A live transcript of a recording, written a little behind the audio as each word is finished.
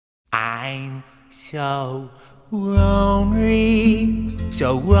I'm so lonely,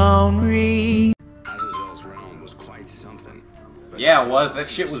 so lonely. Azazel's realm was quite something. Yeah, it was. That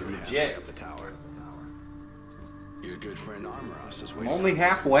shit was legit. Up the tower. Your good friend Armoros is I'm waiting. only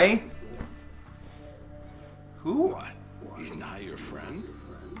halfway? Who? What? He's not your friend?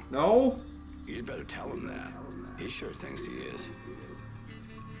 No? You'd better tell him that. He sure thinks he is.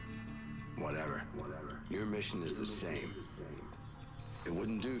 Whatever. Your mission is the same. It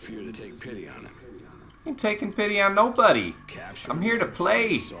wouldn't do for you to take pity on him. I'm taking pity on nobody. Capture I'm here to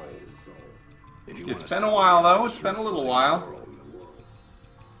play. his soul. If you It's wanna been a stop while, the though. It's been a little flooding while. the world.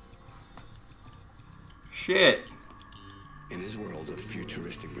 Shit. In his world of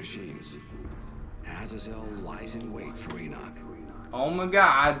futuristic machines, Azazel lies in wait for Enoch. Oh my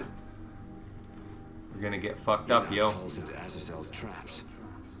god. We're gonna get fucked up, yo. Falls into Azazel's traps,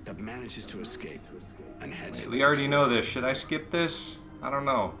 but manages to escape and heads for We the already know this. Should I skip this? I don't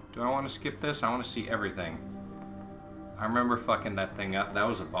know. Do I want to skip this? I want to see everything. I remember fucking that thing up. That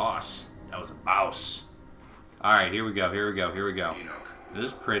was a boss. That was a boss. Alright, here we go, here we go, here we go. This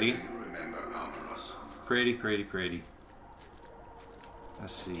is pretty. Pretty, pretty, pretty.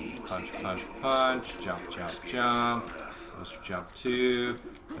 Let's see. Punch, punch, punch. Jump, jump, jump. Let's jump 2.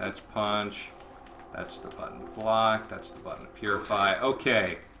 That's punch. That's the button to block. That's the button to purify.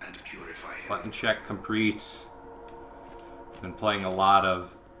 Okay. Button check complete. Been playing a lot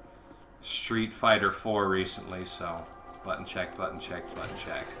of Street Fighter 4 recently, so button check, button check, button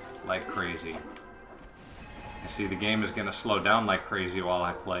check. Like crazy. I see the game is going to slow down like crazy while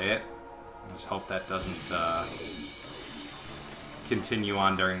I play it. Let's hope that doesn't continue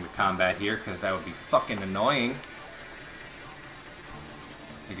on during the combat here, because that would be fucking annoying.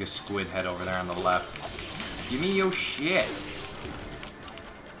 Like a squid head over there on the left. Give me your shit.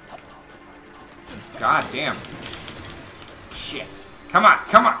 God damn. Shit. Come on,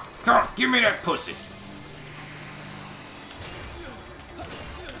 come on, come on. Give me that pussy.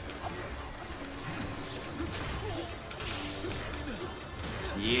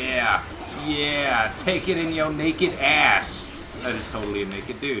 Yeah. Yeah. Take it in your naked ass. That is totally a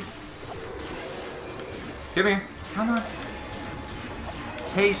naked dude. Come here. Come on.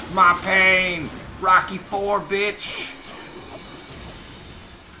 Taste my pain. Rocky 4, bitch.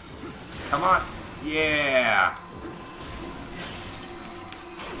 Come on. Yeah.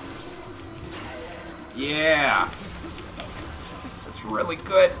 Yeah. That's really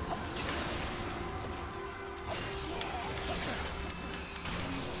good.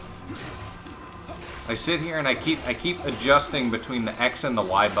 I sit here and I keep adjusting between the X and the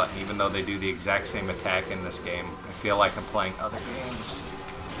Y button, even though they do the exact same attack in this game. I feel like I'm playing other games.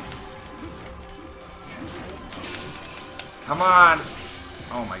 Come on!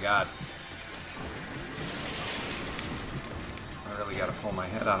 Oh my god. I really gotta pull my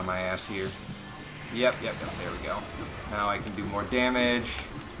head out of my ass here. Yep, yep, yep, there we go. Now I can do more damage.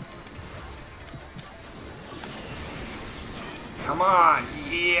 Come on!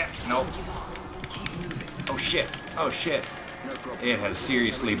 Yeah! Nope. Oh shit. Oh shit. It has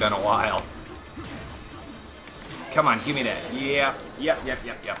seriously been a while. Come on, give me that. Yeah. Yep, yep,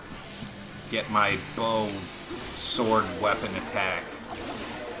 yep, yep. Get my bow sword weapon attack.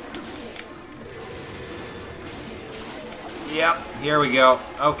 Yep, here we go.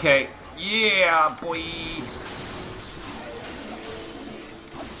 Okay. Yeah, boy.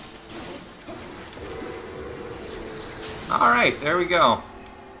 Alright, there we go.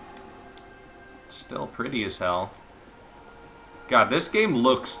 Still pretty as hell. God, this game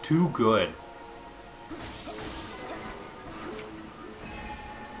looks too good.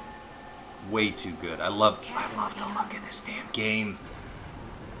 Way too good. I love the look of this damn game.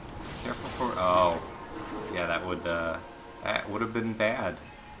 Careful for... Oh. Yeah, that would have been bad.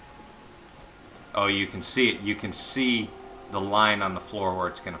 Oh, you can see it. You can see the line on the floor where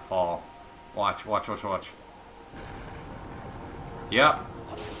it's gonna fall. Watch, watch, watch, watch. Yep.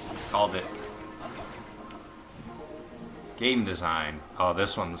 Called it. Game design. Oh,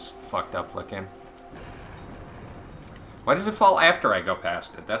 this one's fucked up looking. Why does it fall after I go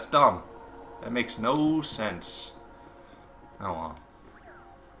past it? That's dumb. That makes no sense. Oh well.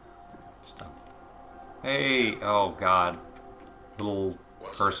 It's dumb. Hey, oh god. Little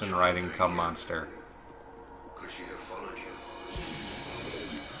person riding cum monster. Could she have followed you?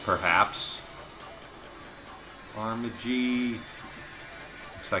 Perhaps. Armagy.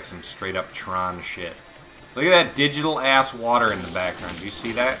 Looks like some straight up Tron shit. Look at that digital ass water in the background. Do you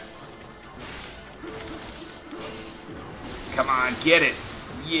see that? Come on, get it.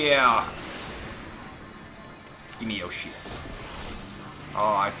 Yeah. Give me your shit.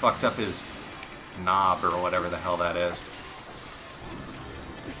 Oh, I fucked up his knob or whatever the hell that is.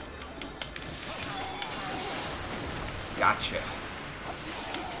 Gotcha.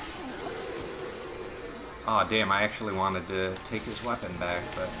 Oh, damn, I actually wanted to take his weapon back,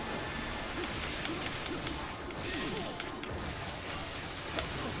 but...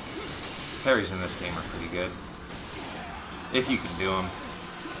 Parries in this game are pretty good. If you can do them.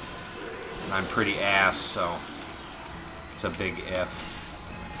 And I'm pretty ass, so... It's a big if.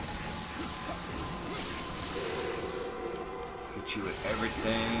 Hit you with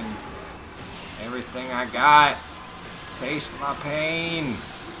everything. Everything I got. Taste my pain.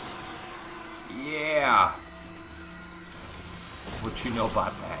 Yeah. What you know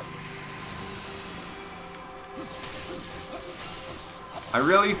about that? I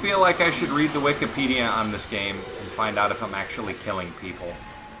really feel like I should read the Wikipedia on this game and find out if I'm actually killing people.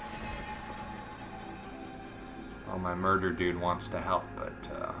 Oh, my murder dude wants to help, but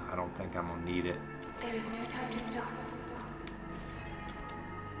I don't think I'm gonna need it. There is no time to stop.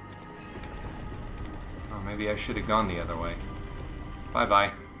 Oh, maybe I should have gone the other way.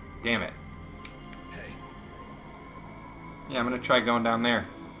 Bye-bye. Damn it. Hey, Yeah, I'm gonna try going down there.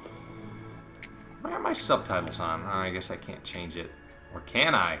 Why are my subtitles on? Oh, I guess I can't change it. Or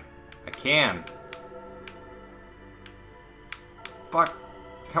can I? I can. Fuck.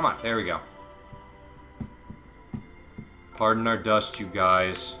 Come on, there we go. Pardon our dust, you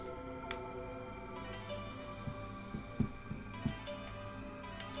guys.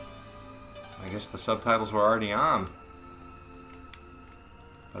 I guess the subtitles were already on.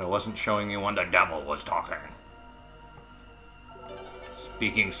 But I wasn't showing you when the devil was talking.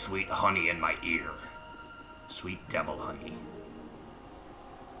 Speaking sweet honey in my ear. Sweet devil honey.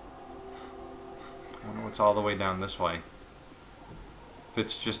 I wonder what's all the way down this way. If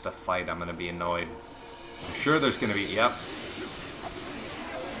it's just a fight, I'm gonna be annoyed. I'm sure there's gonna be... Yep.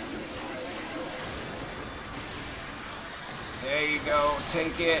 There you go.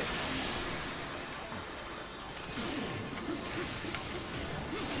 Take it.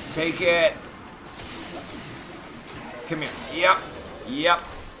 Take it. Come here. Yep. Yep.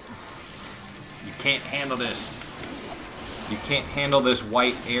 You can't handle this. You can't handle this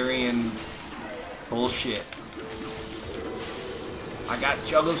white Aryan bullshit. I got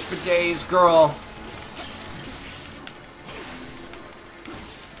juggles for days, girl.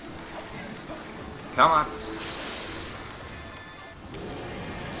 Come on.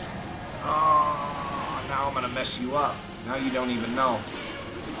 Oh, now I'm gonna mess you up. Now you don't even know.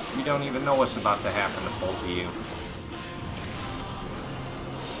 You don't even know what's about to happen to both of you.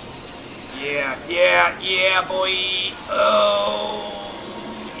 Yeah, yeah, yeah, boy. Oh,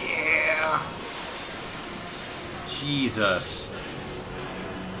 yeah. Jesus.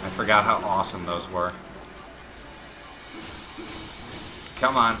 I forgot how awesome those were.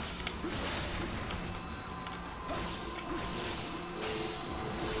 Come on.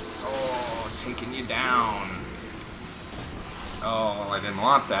 Oh, taking you down. Oh, well, I didn't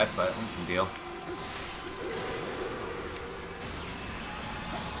want that, but we can deal.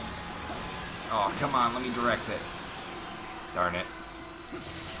 Oh, come on, let me direct it. Darn it.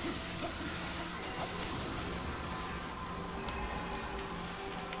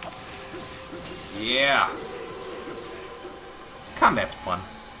 Yeah. Combat's fun.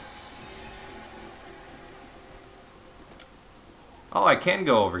 Oh, I can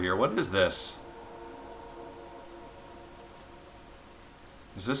go over here. What is this?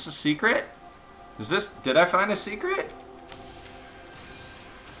 Is this a secret? Is this... Did I find a secret?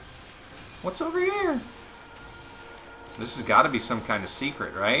 What's over here? This has got to be some kind of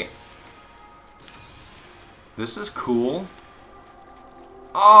secret, right? This is cool.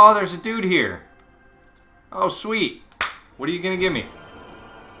 Oh, there's a dude here. Oh, sweet. What are you going to give me?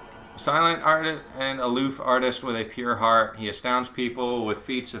 Silent artist and aloof artist with a pure heart. He astounds people with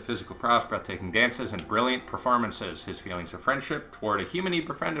feats of physical prowess, breathtaking dances, and brilliant performances. His feelings of friendship toward a human he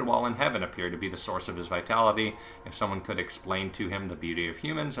befriended while in heaven appear to be the source of his vitality. If someone could explain to him the beauty of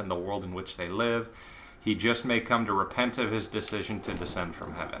humans and the world in which they live, he just may come to repent of his decision to descend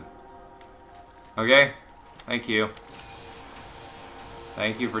from heaven. Okay? Thank you.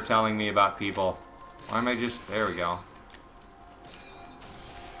 Thank you for telling me about people. Why am I just... There we go.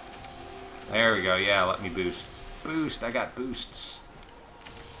 There we go. Yeah, let me boost. Boost. I got boosts.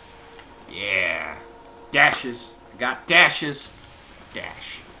 Yeah. Dashes. I got dashes.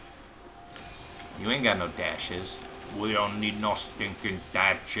 Dash. You ain't got no dashes. We don't need no stinking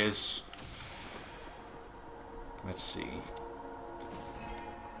dashes. Let's see.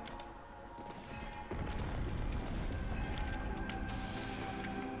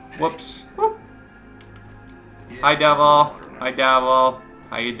 Whoops. Whoop. Hi, devil. Hi, devil.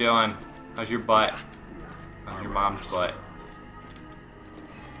 How you doing? How's your butt? How's your mom's butt?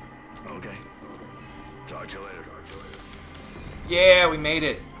 Okay. Talk to you later. Yeah, we made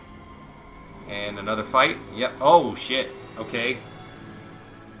it. And another fight. Yep. Oh, shit. Okay.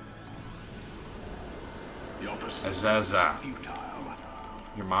 Azaza.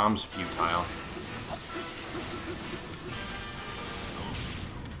 Your mom's futile.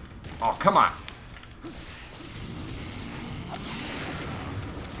 Oh, come on.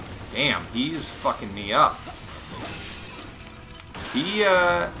 Damn, he's fucking me up.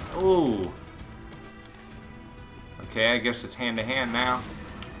 Ooh. Okay, I guess it's hand to hand now.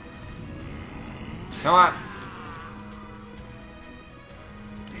 Come on.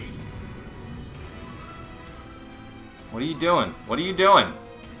 What are you doing? What are you doing?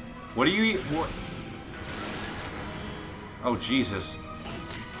 What are you... What? Oh, Jesus.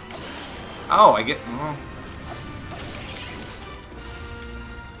 Oh, I get... Oh.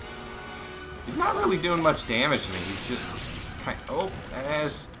 He's not really doing much damage to me. He's just... Oh,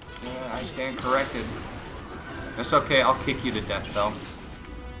 as... Yeah, I stand corrected. That's okay. I'll kick you to death, though.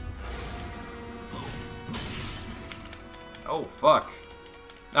 Oh, fuck.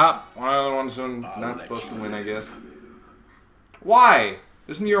 Ah, one of the ones who's not supposed to win, I guess. Why?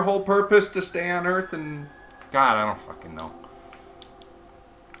 Isn't your whole purpose to stay on Earth and... God, I don't fucking know.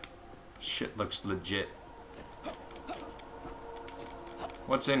 Shit looks legit.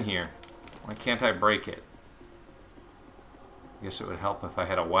 What's in here? Why can't I break it? I guess it would help if I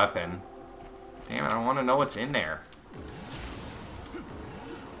had a weapon. Damn it, I want to know what's in there.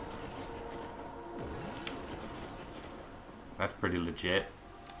 That's pretty legit.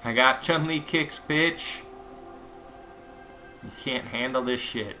 I got Chun-Li kicks, bitch. You can't handle this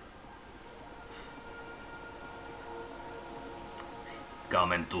shit.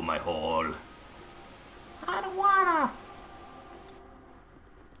 Come into my hole. I don't wanna.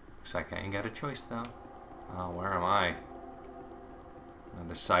 Looks like I ain't got a choice though. Oh, where am I?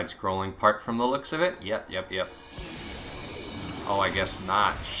 The side-scrolling part from the looks of it? Yep. Oh, I guess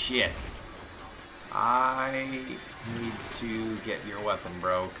not. Shit. I need to get your weapon,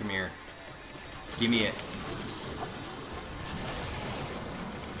 bro. Come here. Give me it.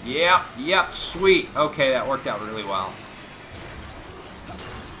 Yep, sweet. Okay, that worked out really well.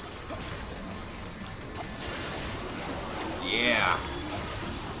 Yeah.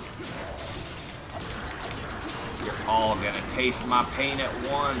 You're all gonna taste my pain at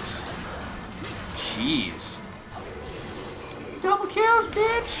once. Jeez. Double kills,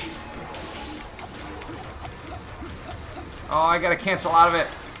 bitch! Oh, I gotta cancel out of it.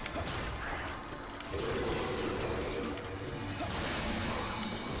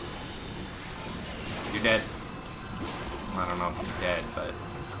 You're dead. I don't know if you're dead, but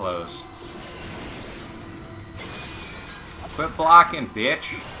close. Quit blocking,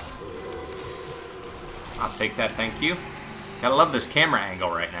 bitch. I'll take that, thank you. Gotta love this camera angle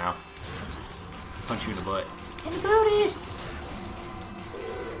right now. Punch you in the butt. In the booty!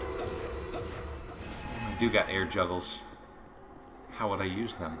 I do got air juggles. How would I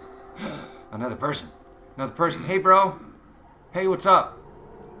use them? Another person. Another person. Hey, bro. Hey, what's up?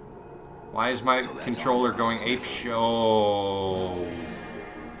 Why is my controller going ape show?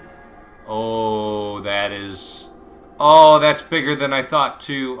 Oh, that is... Oh, that's bigger than I thought,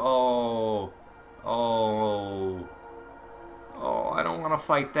 too. Oh, I don't want to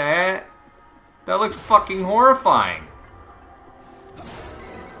fight that. That looks fucking horrifying. I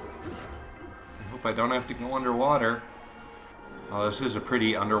hope I don't have to go underwater. Oh, this is a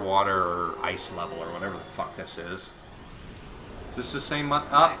pretty underwater or ice level or whatever the fuck this is. Is this the same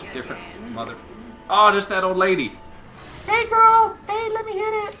different mother... Oh, just that old lady. Hey, girl. Hey, let me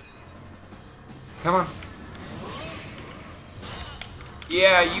hit it. Come on.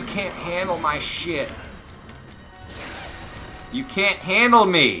 Yeah, you can't handle my shit. You can't handle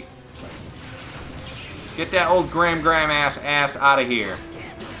me. Get that old Graham ass out of here.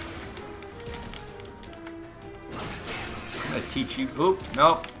 I'm gonna teach you. Oop,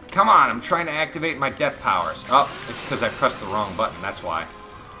 nope. Come on, I'm trying to activate my death powers. Oh, it's because I pressed the wrong button, that's why.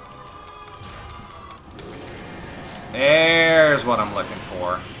 There's what I'm looking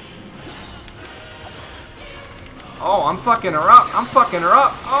for. Oh, I'm fucking her up. I'm fucking her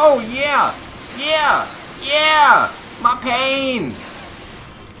up. Oh, yeah. Yeah. My pain.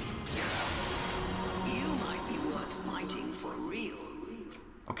 You might be worth fighting for real.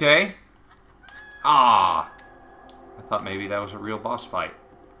 Okay. Ah. I thought maybe that was a real boss fight.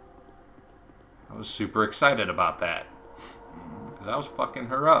 I was super excited about that. Because I was fucking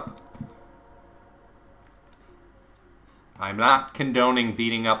her up. I'm not condoning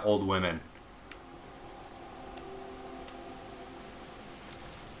beating up old women.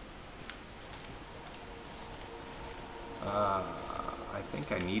 I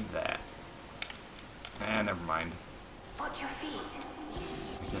think I need that. Never mind. Watch your feet.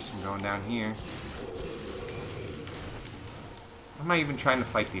 I guess I'm going down here. What am I even trying to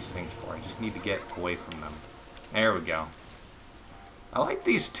fight these things for? I just need to get away from them. There we go. I like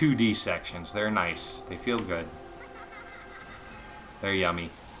these 2D sections. They're nice. They feel good. They're yummy.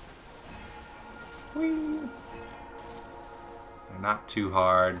 Whee! They're not too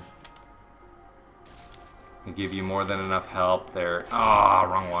hard. They give you more than enough help. They're... Ah,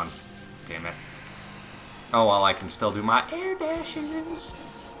 wrong one. Damn it. Oh, well, I can still do my air dashes.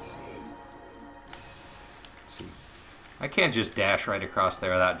 See. I can't just dash right across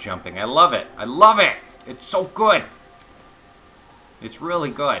there without jumping. I love it. I love it. It's so good. It's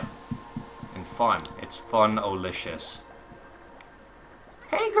really good. And fun. It's fun-olicious.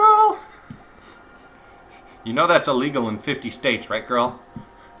 Hey, girl. You know that's illegal in 50 states, right, girl?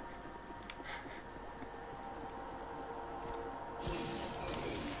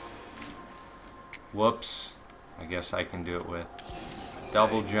 Whoops. I guess I can do it with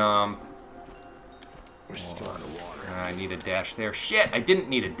double jump. We're still in the water. I need a dash there. Shit, I didn't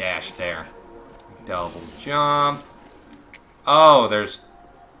need a dash there. Double jump. Oh, there's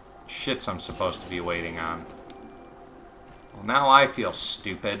shits I'm supposed to be waiting on. Well, now I feel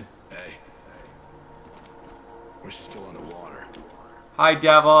stupid. Hey. We're still in the water. Hi,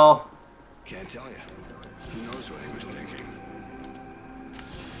 devil. Can't tell you. Who knows what he was thinking?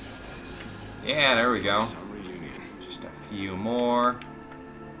 Yeah, there we go. Some reunion. Just a few more.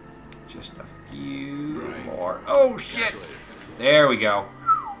 Just a few Right. more. Oh, shit. There we go.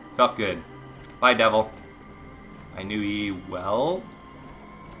 Felt good. Bye, devil. I knew ye well.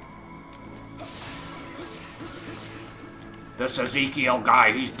 This Ezekiel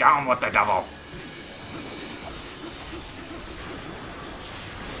guy, he's down with the devil.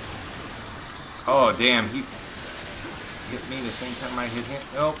 Oh, damn, he hit me the same time I hit him.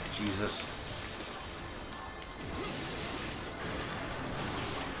 Oh, Jesus.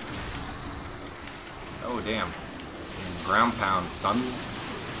 Oh, damn. Ground pound, son.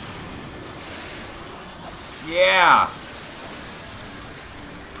 Yeah!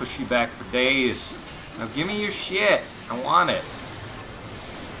 Push you back for days. Now give me your shit. I want it.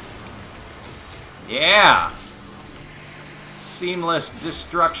 Yeah! Seamless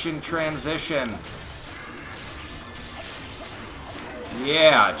destruction transition.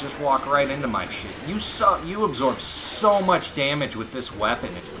 Yeah, just walk right into my shit. You absorb so much damage with this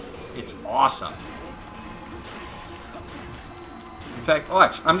weapon. It's awesome. In fact,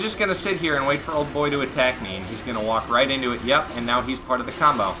 watch. I'm just gonna sit here and wait for old boy to attack me, and he's gonna walk right into it. Yep, and now he's part of the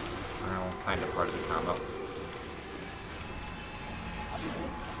combo. Well, kind of part of the combo.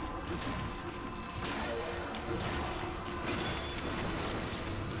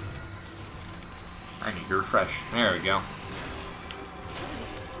 I need to refresh. There we go.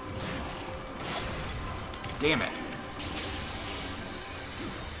 Damn it.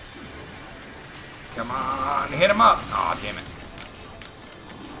 Come on, hit him up. Aw, damn it.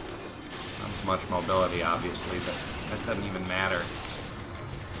 Not as much mobility, obviously, but that doesn't even matter.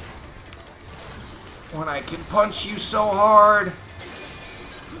 When I can punch you so hard.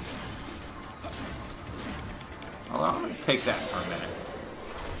 Although, I'm going to take that for a minute.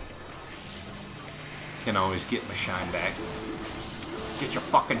 Can always get my shine back. Get your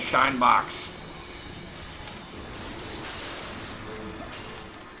fucking shine box.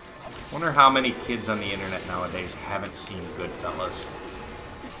 Wonder how many kids on the internet nowadays haven't seen Goodfellas.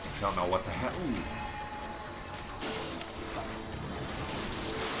 Don't know what the hell. Ooh.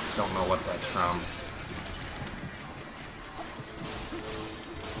 Don't know what that's from.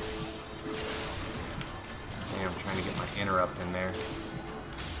 Okay, I'm trying to get my interrupt in there.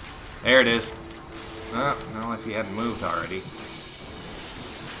 There it is. Oh, well, if he hadn't moved already.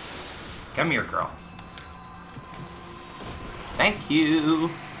 Come here, girl. Thank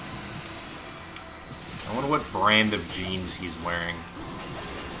you. I wonder what brand of jeans he's wearing.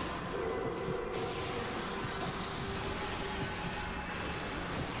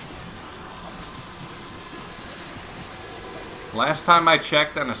 Last time I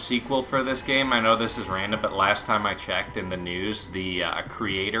checked on a sequel for this game, I know this is random, but last time I checked in the news, the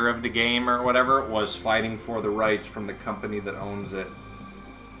creator of the game or whatever was fighting for the rights from the company that owns it.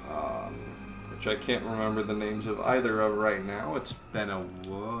 Which I can't remember the names of either of right now. It's been a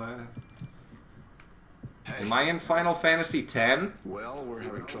what? Hey. Am I in Final Fantasy X? Well, we're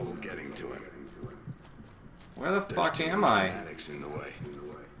having trouble getting to him. Where the There's fuck too am many I? fanatics in the way.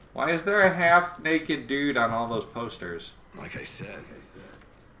 Why is there a half-naked dude on all those posters? Like I said,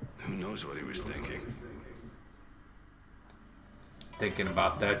 who knows what he was thinking? Thinking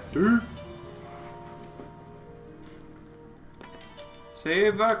about that dude.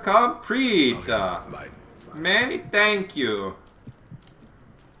 Save a complete. Okay, bye. Many thank you.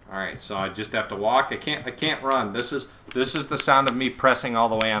 Alright, so I just have to walk. I can't run. This is the sound of me pressing all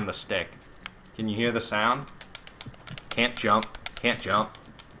the way on the stick. Can you hear the sound? Can't jump. Can't jump.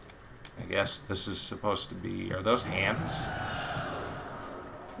 I guess this is supposed to be... Are those hands?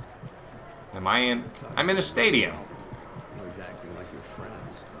 Am I in... I'm in a stadium. No, he's acting like your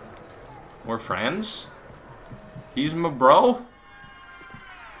friends. We're friends? He's my bro?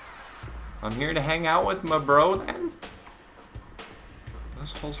 I'm here to hang out with my bro then? Are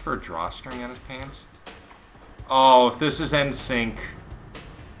those holes for a drawstring on his pants? Oh, if this is NSYNC.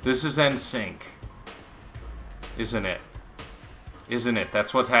 This is NSYNC. Isn't it? Isn't it?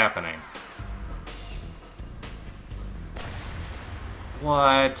 That's what's happening.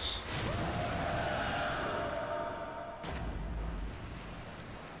 What?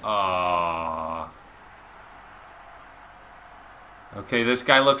 Okay, this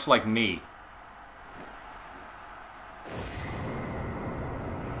guy looks like me.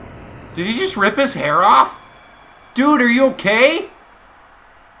 Did he just rip his hair off? Dude, are you okay?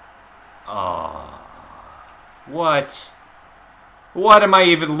 What? What am I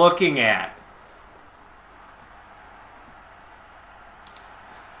even looking at?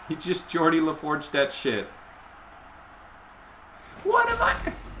 He just Geordie LaForged that shit. What?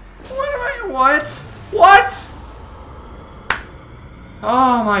 What?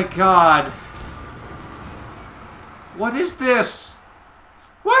 Oh my god. What is this?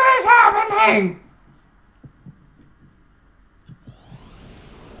 What is happening?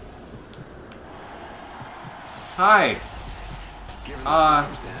 Hi. Given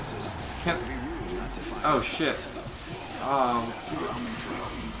the circumstances, Can... it'd be rude not to fight. Oh shit.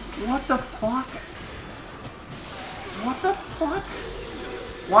 What the fuck? What the fuck?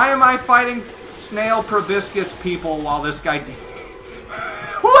 Why am I fighting snail proboscis people while this guy...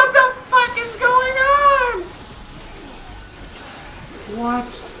 What the fuck is going on?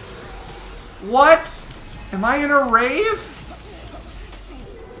 What? What? Am I in a rave?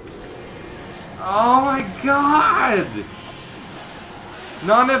 Oh my god!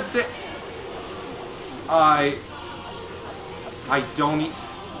 None of the... I don't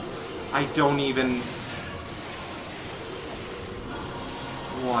even...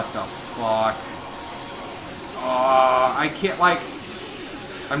 What the fuck? I can't, like...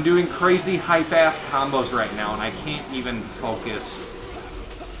 I'm doing crazy hype-ass combos right now, and I can't even focus.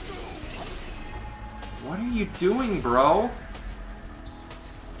 What are you doing, bro?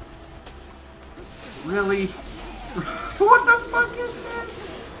 Really? What the fuck is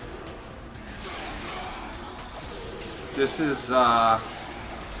this? This is, the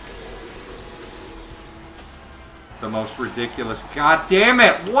most ridiculous... God damn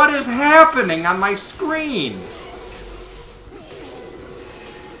it! What is happening on my screen?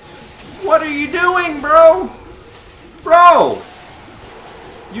 What are you doing, bro? Bro!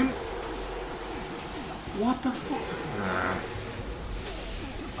 You... What the fuck?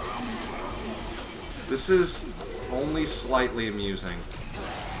 This is only slightly amusing.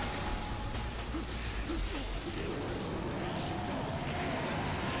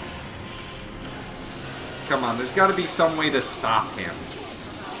 Come on, there's got to be some way to stop him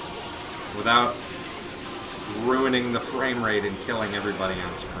without ruining the frame rate and killing everybody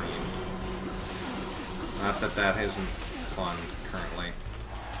on screen. Not that that isn't fun currently.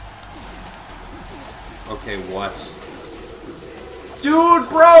 Okay, what? Dude,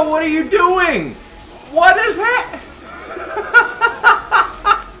 bro, what are you doing? What is that?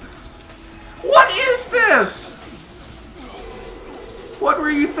 What is this? What were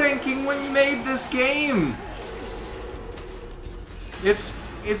you thinking when you made this game? It's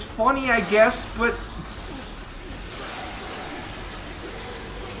funny, I guess, but...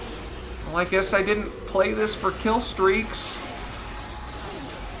 Well, I guess I didn't play this for kill streaks.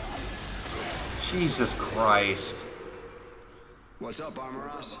 Jesus Christ. What's up,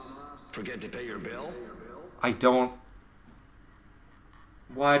 Armoros? Forget to pay your bill? I don't...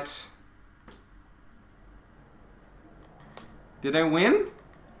 What? Did I win?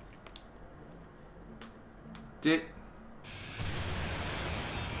 Did...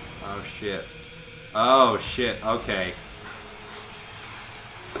 Oh shit. Oh shit, okay.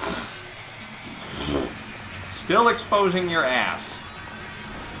 Still exposing your ass.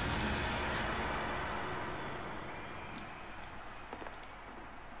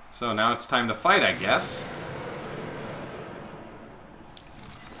 So now it's time to fight, I guess.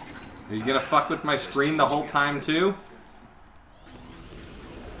 Are you gonna fuck with my screen the whole time too?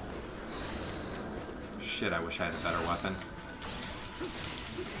 Shit, I wish I had a better weapon.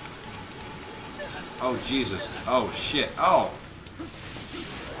 Oh, Jesus. Oh, shit. Oh.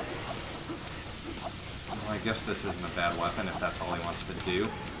 Well, I guess this isn't a bad weapon if that's all he wants to do.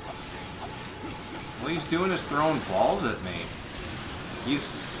 All he's doing is throwing balls at me.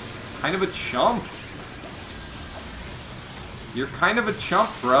 He's kind of a chump. You're kind of a chump,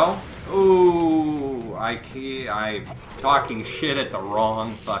 bro. Ooh, I'm talking shit at the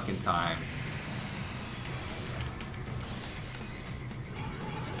wrong fucking times.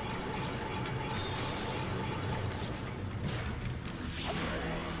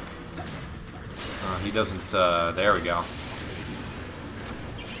 He doesn't, there we go.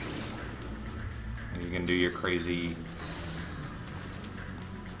 You can do your crazy...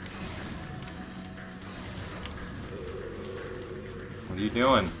 What are you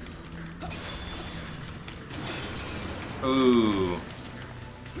doing? Ooh.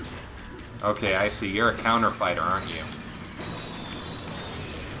 Okay, I see. You're a counter fighter, aren't you?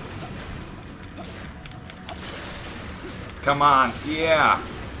 Come on, yeah!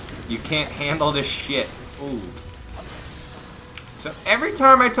 You can't handle this shit. Ooh. So every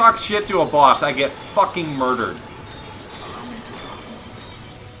time I talk shit to a boss, I get fucking murdered.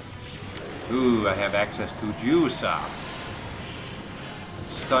 Ooh, I have access to Juica.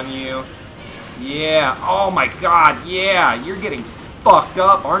 Stun you. Yeah. Oh my god, yeah. You're getting fucked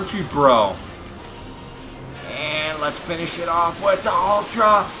up, aren't you, bro? And let's finish it off with the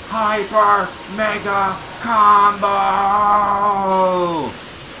Ultra Hyper Mega Combo!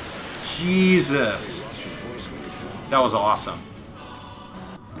 Jesus. That was awesome.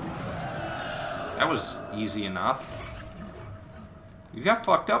 That was easy enough. You got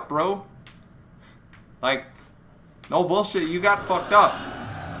fucked up, bro. Like, no bullshit, you got fucked up.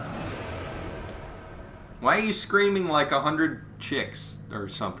 Why are you screaming like 100 chicks or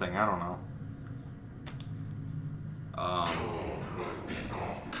something? I don't know. I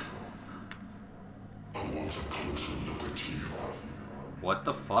want a closer look at you. What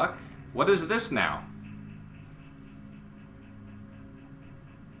the fuck? What is this now?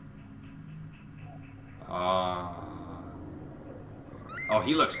 Oh,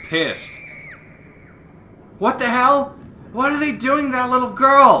 he looks pissed. What the hell? What are they doing to that little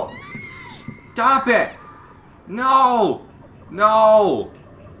girl? Stop it! No! No!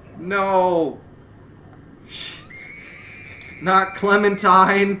 No! Not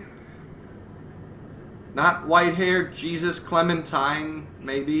Clementine. Not white-haired Jesus Clementine,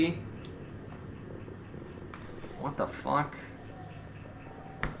 maybe. What the fuck?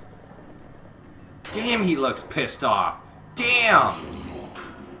 Damn, he looks pissed off. Damn!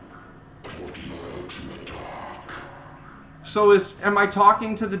 So am I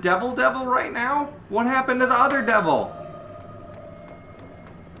talking to the devil right now? What happened to the other devil?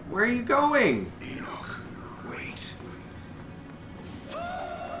 Where are you going? Enoch, wait.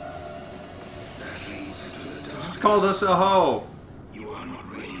 That leads to the dark. It's called us a hoe. You are not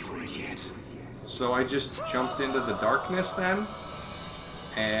ready for it yet. So I just jumped into the darkness then?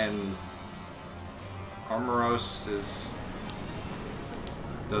 And Armoros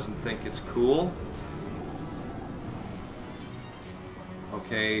doesn't think it's cool?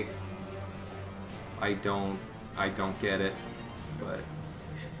 Okay, I don't get it, but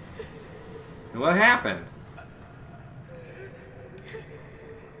what happened?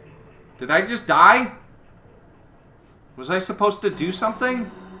 Did I just die? Was I supposed to do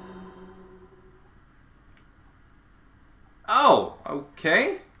something? Oh,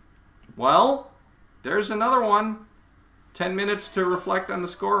 okay. Well, there's another one. 10 minutes to reflect on the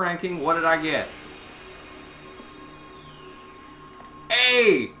score ranking. What did I get?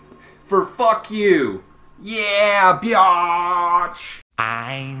 A for fuck you. Yeah, biatch.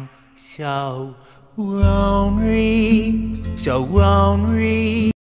 I'm so lonely, so lonely.